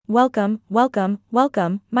Welcome, welcome,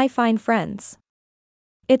 welcome, my fine friends.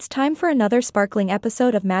 It's time for another sparkling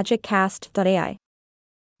episode of MagicCast.ai.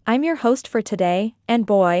 I'm your host for today, and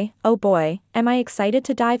boy, oh boy, am I excited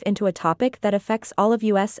to dive into a topic that affects all of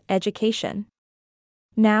US education.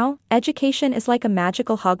 Now, education is like a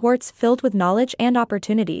magical Hogwarts filled with knowledge and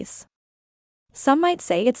opportunities. Some might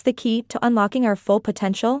say it's the key to unlocking our full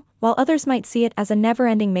potential, while others might see it as a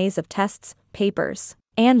never-ending maze of tests, papers,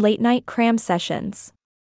 and late-night cram sessions.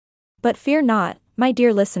 But fear not, my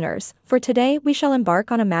dear listeners, for today we shall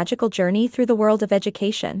embark on a magical journey through the world of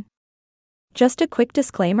education. Just a quick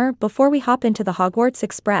disclaimer before we hop into the Hogwarts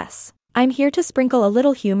Express. I'm here to sprinkle a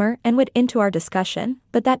little humor and wit into our discussion,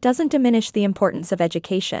 but that doesn't diminish the importance of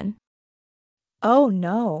education. Oh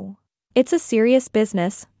no. It's a serious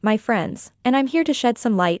business, my friends, and I'm here to shed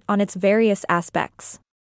some light on its various aspects.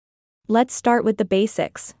 Let's start with the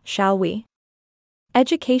basics, shall we?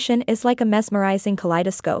 Education is like a mesmerizing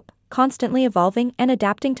kaleidoscope, constantly evolving and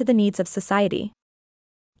adapting to the needs of society.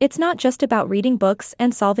 It's not just about reading books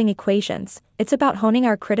and solving equations, it's about honing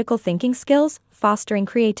our critical thinking skills, fostering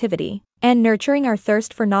creativity, and nurturing our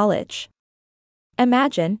thirst for knowledge.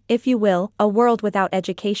 Imagine, if you will, a world without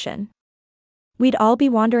education. We'd all be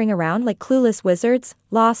wandering around like clueless wizards,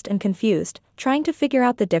 lost and confused, trying to figure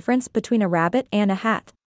out the difference between a rabbit and a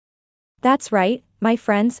hat. That's right, my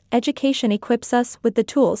friends, education equips us with the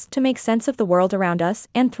tools to make sense of the world around us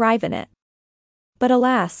and thrive in it. But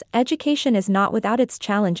alas, education is not without its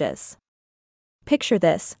challenges. Picture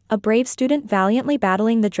this, a brave student valiantly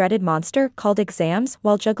battling the dreaded monster called exams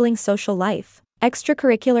while juggling social life,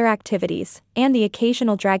 extracurricular activities, and the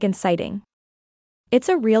occasional dragon sighting. It's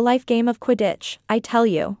a real-life game of Quidditch, I tell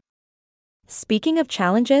you. Speaking of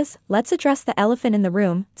challenges, let's address the elephant in the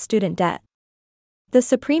room, student debt. The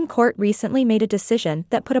Supreme Court recently made a decision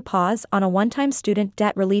that put a pause on a one-time student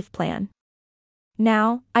debt relief plan.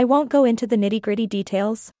 Now, I won't go into the nitty-gritty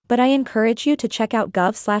details, but I encourage you to check out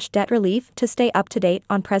gov/debt relief to stay up to date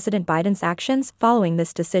on President Biden's actions following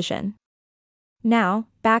this decision. Now,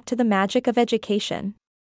 back to the magic of education.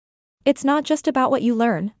 It's not just about what you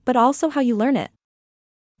learn, but also how you learn it.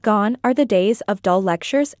 Gone are the days of dull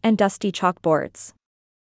lectures and dusty chalkboards.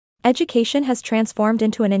 Education has transformed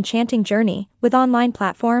into an enchanting journey, with online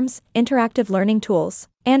platforms, interactive learning tools,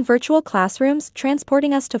 and virtual classrooms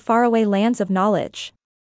transporting us to faraway lands of knowledge.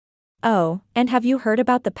 Oh, and have you heard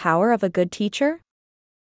about the power of a good teacher?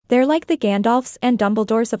 They're like the Gandalfs and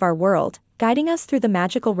Dumbledores of our world, guiding us through the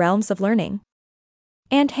magical realms of learning.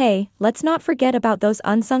 And hey, let's not forget about those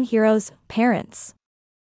unsung heroes, parents.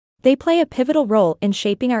 They play a pivotal role in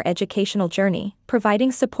shaping our educational journey,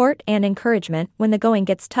 providing support and encouragement when the going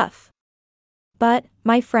gets tough. But,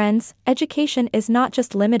 my friends, education is not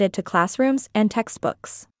just limited to classrooms and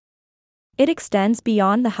textbooks. It extends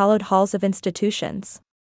beyond the hallowed halls of institutions.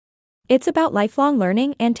 It's about lifelong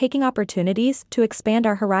learning and taking opportunities to expand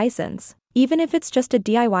our horizons, even if it's just a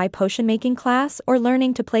DIY potion-making class or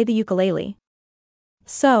learning to play the ukulele.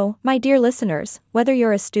 So, my dear listeners, whether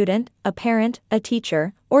you're a student, a parent, a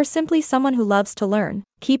teacher, or simply someone who loves to learn,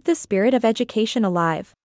 keep the spirit of education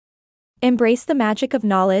alive. Embrace the magic of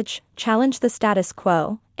knowledge, challenge the status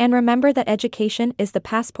quo, and remember that education is the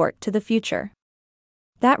passport to the future.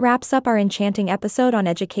 That wraps up our enchanting episode on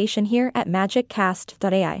education here at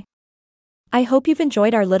MagicCast.ai. I hope you've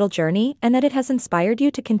enjoyed our little journey and that it has inspired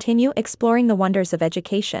you to continue exploring the wonders of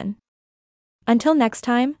education. Until next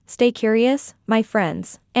time, stay curious, my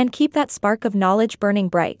friends, and keep that spark of knowledge burning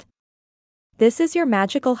bright. This is your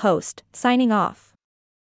magical host, signing off.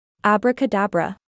 Abracadabra.